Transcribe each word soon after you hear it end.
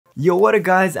Yo, what up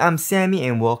guys, I'm Sammy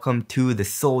and welcome to the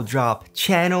Soul Drop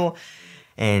channel.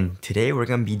 And today we're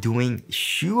gonna be doing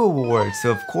shoe awards.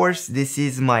 So of course, this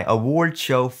is my award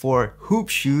show for hoop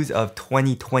shoes of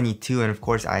 2022. And of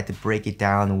course, I had to break it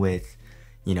down with,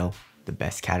 the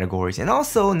best categories. And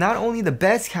also, not only the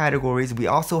best categories, we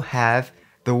also have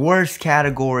the worst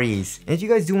categories. And if you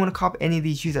guys do want to cop any of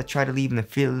these shoes, I try to leave an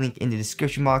affiliate link in the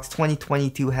description box.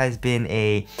 2022 has been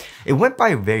it went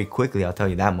by very quickly, I'll tell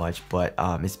you that much, but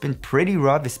it's been pretty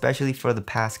rough, especially for the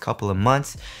past couple of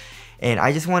months. And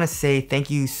I just want to say thank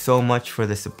you so much for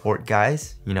the support,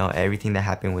 guys. Everything that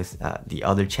happened with the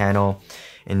other channel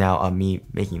and now me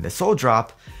making the Soul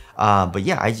Drop. But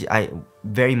yeah, I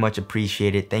very much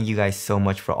appreciate it. Thank you guys so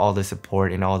much for all the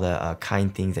support and all the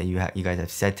kind things that you guys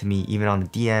have said to me, even on the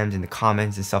DMs and the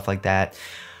comments and stuff like that.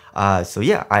 So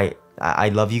yeah, I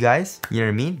love you guys, you know what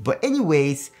I mean? But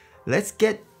anyways, let's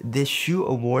get this shoe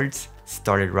awards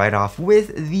started right off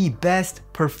with the best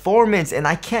performance. And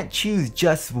I can't choose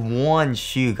just one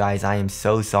shoe, guys. I am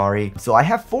so sorry. So I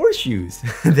have 4 shoes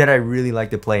that I really like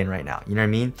to play in right now, you know what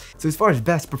I mean? So as far as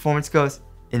best performance goes,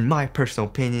 in my personal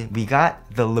opinion, we got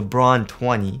the LeBron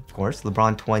 20, of course,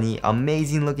 LeBron 20,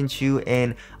 amazing looking shoe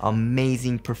and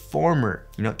amazing performer.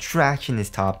 Traction is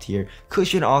top tier.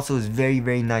 Cushion also is very,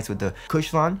 very nice with the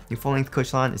Cushlon. The full-length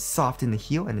Cushlon is soft in the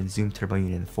heel and the Zoom Turbo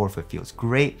unit in the forefoot feels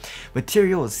great.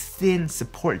 Material is thin,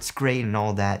 support's great and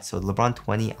all that. So LeBron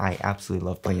 20, I absolutely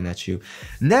love playing that shoe.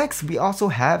 Next, we also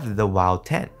have the Wow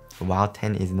 10. The Wow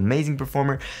 10 is an amazing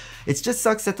performer. It just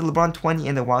sucks that the LeBron 20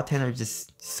 and the Wow 10 are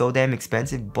just so damn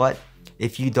expensive, but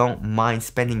if you don't mind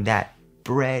spending that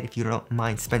bread, if you don't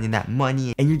mind spending that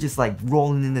money and you're just like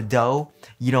rolling in the dough,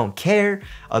 you don't care,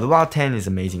 the Wow 10 is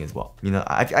amazing as well.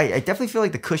 I definitely feel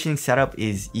like the cushioning setup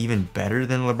is even better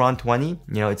than LeBron 20.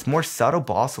 It's more subtle,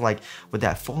 but also like with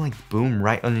that full length boom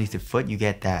right underneath your foot, you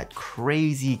get that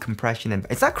crazy compression. And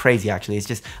it's not crazy actually, it's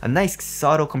just a nice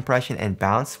subtle compression and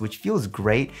bounce, which feels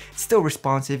great. It's still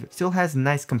responsive, still has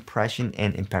nice compression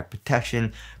and impact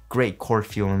protection. Great core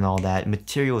feel and all that.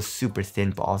 Material is super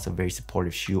thin, but also very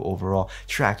supportive shoe overall.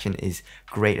 Traction is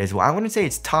great as well. I wouldn't say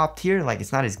it's top tier, like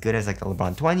it's not as good as like the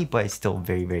LeBron 20, but it's still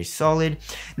very, very solid.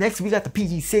 Next, we got the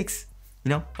PG6,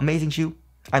 amazing shoe.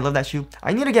 I love that shoe.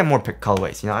 I need to get more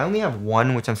colorways. I only have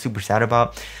one, which I'm super sad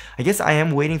about. I guess I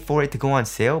am waiting for it to go on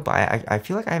sale, but I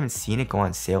feel like I haven't seen it go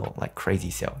on sale, like crazy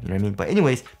sale, you know what I mean? But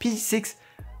anyways, PG6,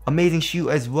 amazing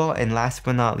shoe as well. And last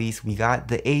but not least, we got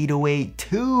the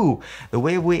 808-2. The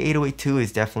Waveway 808-2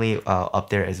 is definitely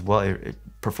up there as well. It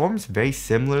performs very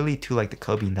similarly to like the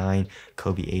Kobe 9,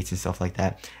 Kobe 8s and stuff like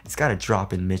that. It's got a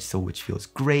drop in midsole, which feels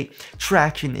great.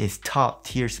 Traction is top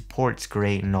tier, support's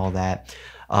great and all that.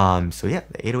 So yeah,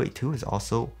 the 808-2 is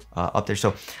also up there.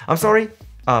 So I'm sorry,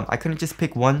 I couldn't just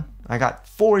pick one. I got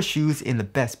 4 shoes in the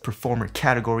best performer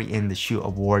category in the shoe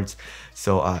awards.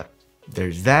 So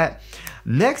there's that.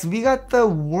 Next, we got the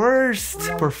worst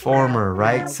performer,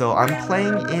 right? So I'm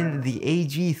playing in the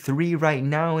AG3 right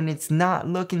now and it's not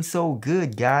looking so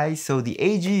good, guys. So the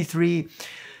AG3,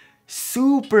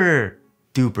 super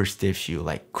duper stiff shoe,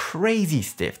 like crazy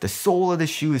stiff. The sole of the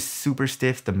shoe is super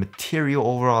stiff. The material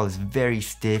overall is very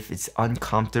stiff. It's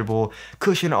uncomfortable.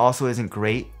 Cushion also isn't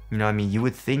great. You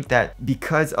would think that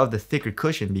because of the thicker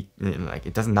cushion, like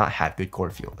it does not have good core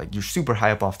feel. Like you're super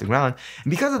high up off the ground. And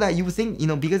because of that, you would think,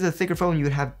 because of the thicker foam, you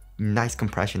would have nice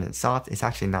compression and soft. It's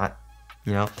actually not,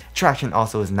 Traction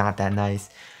also is not that nice.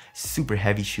 Super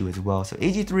heavy shoe as well. So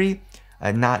AG3,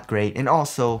 not great. And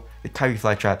also the Kyrie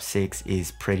Flytrap 6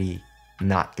 is pretty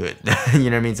not good.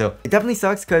 You know what I mean? So it definitely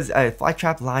sucks because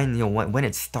Flytrap line, when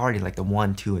it started, like the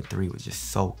 1, 2, and 3 was just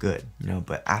so good,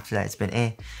 but after that it's been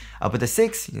eh. But the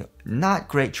 6, not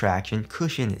great traction.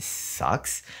 Cushion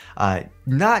sucks.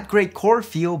 Not great core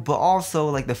feel, but also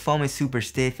like the foam is super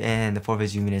stiff and the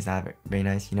forefoot unit is not very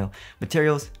nice.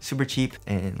 Materials super cheap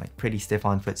and like pretty stiff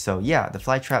on foot. So yeah, the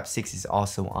Flytrap 6 is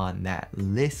also on that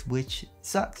list, which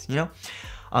sucks.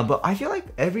 But I feel like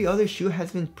every other shoe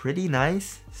has been pretty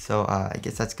nice, so I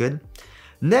guess that's good.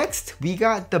 Next, we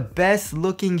got the best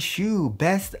looking shoe,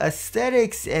 best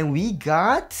aesthetics, and we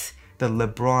got the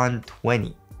LeBron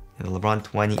 20. And the LeBron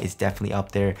 20 is definitely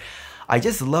up there. I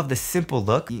just love the simple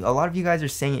look. A lot of you guys are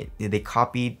saying they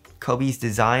copied Kobe's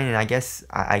design, and I guess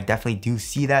I definitely do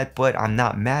see that, but I'm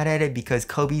not mad at it because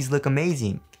Kobe's look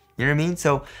amazing. You know what I mean?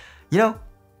 So, yeah,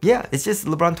 it's just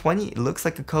LeBron 20. It looks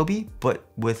like a Kobe, but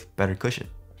with better cushion.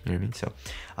 You know what I mean?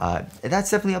 So that's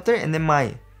definitely up there. And then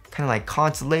my kind of like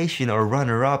consolation or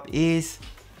runner-up is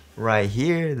right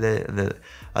here, the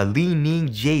Li Ning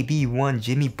JB1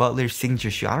 Jimmy Butler signature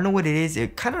shoe. I don't know what it is.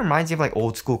 It kind of reminds me of like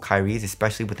old school Kyrie's,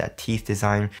 especially with that teeth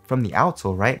design from the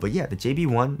outsole, right? But yeah, the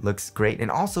JB1 looks great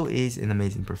and also is an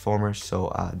amazing performer.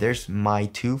 So there's my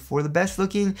 2 for the best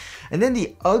looking. And then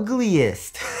the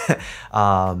ugliest,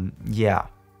 yeah,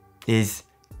 is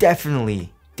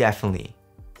definitely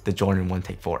the Jordan 1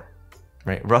 Take 4.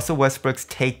 Right, Russell Westbrook's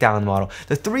takedown model.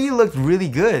 The 3 looked really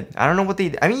good. I don't know what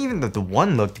I mean, even the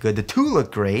 1 looked good. The 2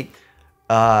 looked great.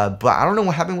 But I don't know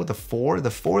what happened with the 4.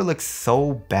 The 4 looks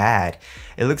so bad.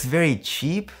 It looks very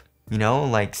cheap, you know,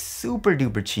 like super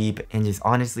duper cheap, and just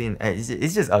honestly,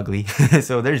 it's just ugly.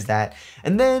 So there's that.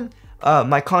 And then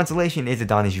my consolation is the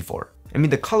Donahue 4. I mean,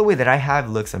 the colorway that I have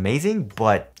looks amazing,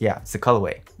 but yeah, it's the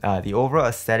colorway. The overall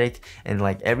aesthetic and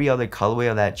like every other colorway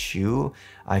of that shoe,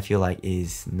 I feel like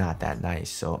is not that nice.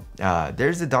 So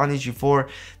there's the Donahue 4.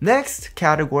 Next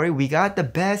category, we got the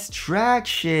best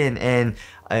traction, and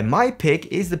my pick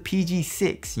is the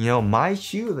PG6. You know, my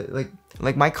shoe,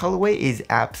 like my colorway is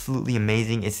absolutely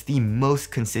amazing. It's the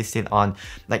most consistent on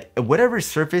like whatever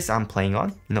surface I'm playing on,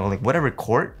 you know, like whatever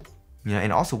court, you know,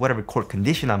 and also whatever court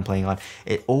condition I'm playing on,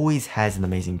 it always has an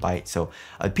amazing bite. So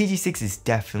PG6 is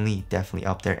definitely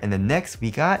up there. And then next we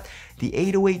got the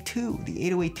 808-2. The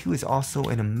 808-2 is also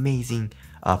an amazing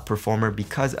performer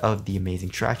because of the amazing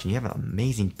traction. You have an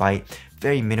amazing bite,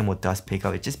 very minimal dust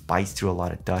pickup. It just bites through a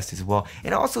lot of dust as well,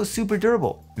 and also super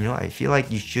durable. You know, I feel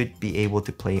like you should be able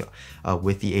to play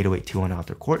with the 808-2 on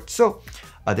outdoor court. So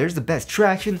there's the best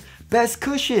traction, best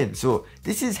cushion. So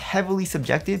this is heavily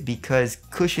subjective because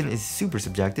cushion is super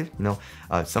subjective. You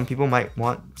know, some people might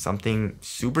want something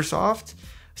super soft,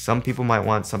 some people might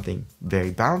want something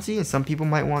very bouncy, and some people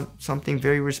might want something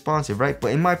very responsive, right?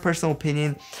 But in my personal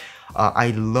opinion, I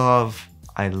love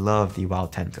the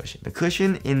Wild 10 cushion. The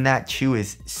cushion in that shoe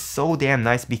is so damn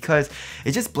nice because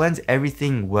it just blends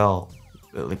everything well,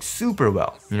 like super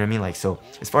well, you know what I mean? Like, so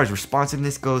as far as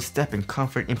responsiveness goes, step and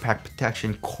comfort, impact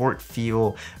protection, court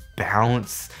feel,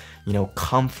 bounce, you know,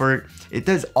 comfort, it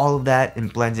does all of that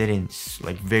and blends it in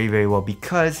like very well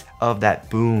because of that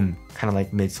boom kind of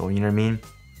like midsole, you know what I mean?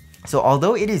 So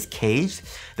although it is caged,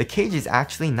 the cage is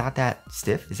actually not that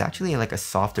stiff. It's actually like a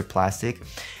softer plastic.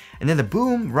 And then the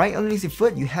boom right underneath your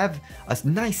foot, you have a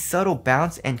nice subtle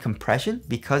bounce and compression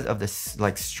because of this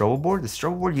like strobe board. The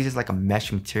strobe board uses like a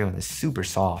mesh material and it's super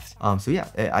soft. So yeah,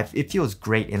 it feels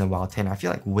great in the Wild 10. I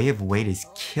feel like Way of Weight is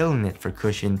killing it for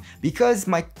cushion because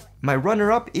my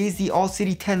runner-up is the All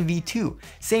City 10 V2.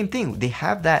 Same thing, they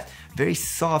have that very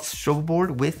soft strobe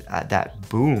board with that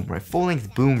boom, right?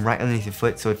 Full-length boom right underneath your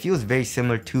foot. So it feels very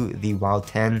similar to the Wild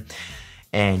 10.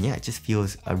 And yeah, it just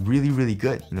feels really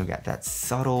good. You know, got that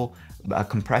subtle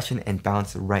compression and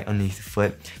bounce right underneath the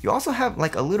foot. You also have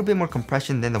like a little bit more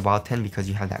compression than the Wild 10 because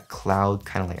you have that cloud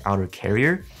kind of like outer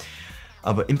carrier.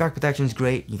 But impact protection is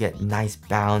great. You get nice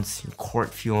bounce,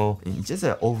 court feel, and just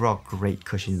an overall great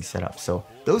cushioning setup. So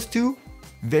those two,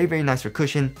 very nice for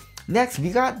cushion. Next,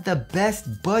 we got the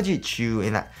best budget shoe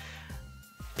in that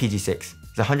PG6.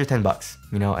 It's 110 bucks,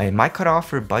 you know, and my cutoff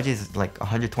for budget is like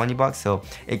 120 bucks, so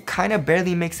it kind of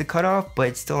barely makes the cutoff, but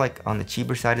it's still like on the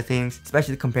cheaper side of things,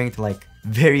 especially comparing to like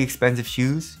very expensive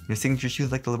shoes, you know, signature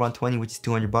shoes like the LeBron 20, which is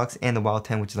 200 bucks, and the Wild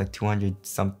 10, which is like 20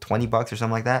 bucks or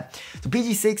something like that. So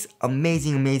PG6,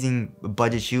 amazing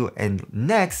budget shoe. And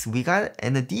next we got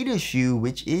an Adidas shoe,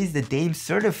 which is the Dame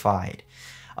Certified.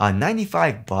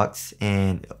 95 bucks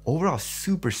and overall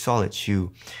super solid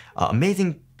shoe.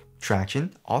 Amazing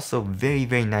traction, also very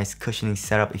nice cushioning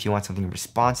setup if you want something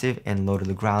responsive and low to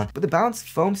the ground, but the bounce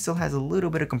foam still has a little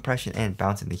bit of compression and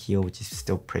bounce in the heel, which is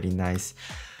still pretty nice.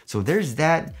 So there's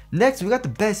that. Next we got the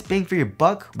best bang for your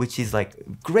buck, which is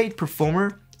like great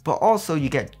performer, but also you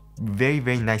get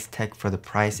very nice tech for the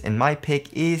price, and my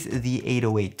pick is the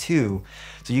 808-2.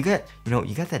 So you get, you know,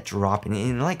 you got that drop, and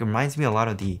it like reminds me a lot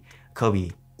of the Kobe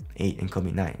 8 and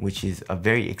Kobe 9, which is a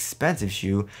very expensive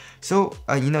shoe. So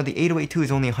you know, the 808-2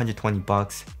 is only 120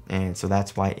 bucks, and so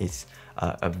that's why it's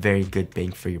a very good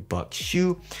bang for your buck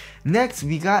shoe. Next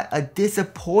we got a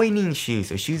disappointing shoe,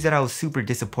 so shoes that I was super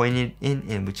disappointed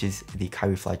in, which is the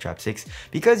Kyrie Flytrap 6,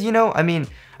 because you know, I mean,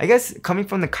 I guess coming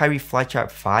from the Kyrie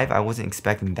Flytrap 5, I wasn't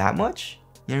expecting that much,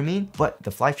 you know what I mean? But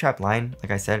the Flytrap line,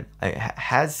 like I said,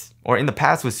 has, or in the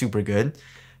past, was super good.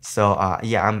 So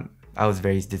yeah, I was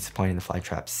very disappointed in the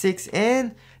Flytrap 6.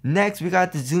 And next we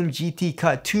got the Zoom GT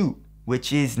Cut 2,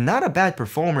 which is not a bad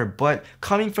performer, but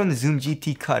coming from the Zoom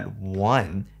GT Cut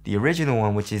 1, the original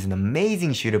one, which is an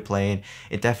amazing shoe to play in,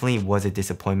 it definitely was a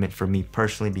disappointment for me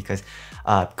personally, because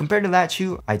compared to that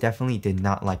shoe, I definitely did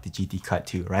not like the GT Cut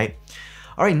 2, right?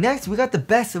 Alright, next we got the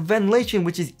best of ventilation,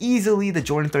 which is easily the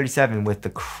Jordan 37 with the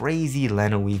crazy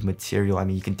leno weave material. I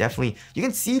mean, you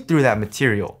can see through that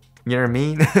material. You know what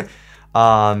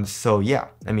I mean? So yeah,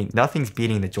 I mean, nothing's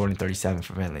beating the Jordan 37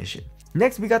 for ventilation.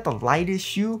 Next, we got the lightest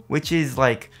shoe, which is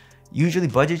like usually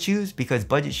budget shoes, because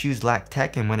budget shoes lack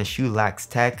tech, and when a shoe lacks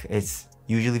tech, it's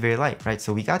usually very light, right?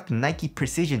 So we got the Nike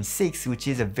Precision 6, which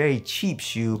is a very cheap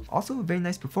shoe, also a very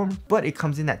nice performer, but it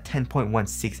comes in at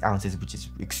 10.16 ounces, which is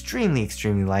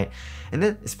extremely light. And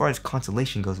then as far as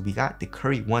consolation goes, we got the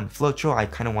Curry 1 Floatro. I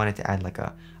kind of wanted to add like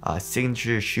a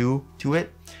signature shoe to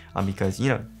it, because you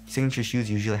know, signature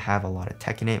shoes usually have a lot of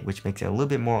tech in it, which makes it a little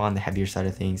bit more on the heavier side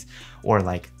of things, or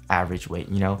like average weight,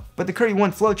 you know. But the Curry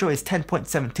 1 Floatro is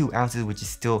 10.72 ounces, which is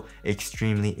still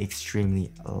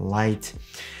extremely light.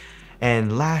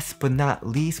 And last but not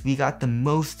least, we got the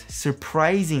most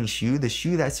surprising shoe, the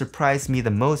shoe that surprised me the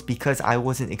most because I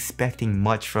wasn't expecting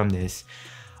much from this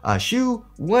shoe,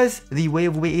 was the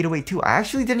Wave Away 8082. I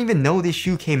actually didn't even know this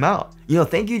shoe came out. You know,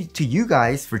 thank you to you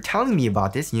guys for telling me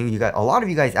about this. You know, a lot of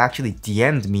you guys actually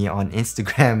DM'd me on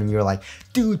Instagram and you were like,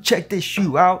 dude, check this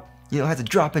shoe out. You know, it has a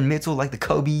drop-in midsole like the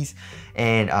Kobe's,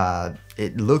 and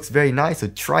it looks very nice, so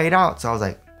try it out. So I was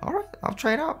like, all right, I'll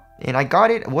try it out. And I got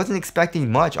it. I wasn't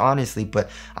expecting much, honestly, but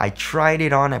I tried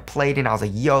it on, I played it, and I was like,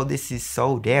 yo, this is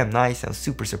so damn nice. I was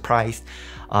super surprised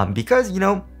because, you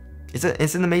know,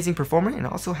 it's an amazing performer and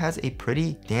also has a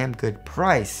pretty damn good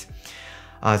price.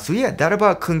 So yeah, that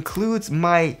about concludes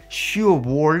my shoe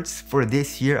awards for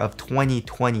this year of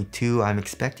 2022. I'm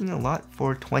expecting a lot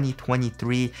for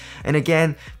 2023. And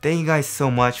again, thank you guys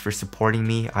so much for supporting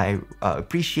me. I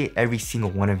appreciate every single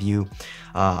one of you.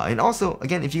 And also,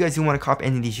 again, if you guys do want to cop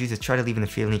any of these shoes, just try to leave in the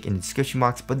affiliate link in the description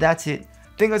box. But that's it.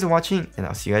 Thank you guys for watching, and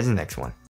I'll see you guys in the next one.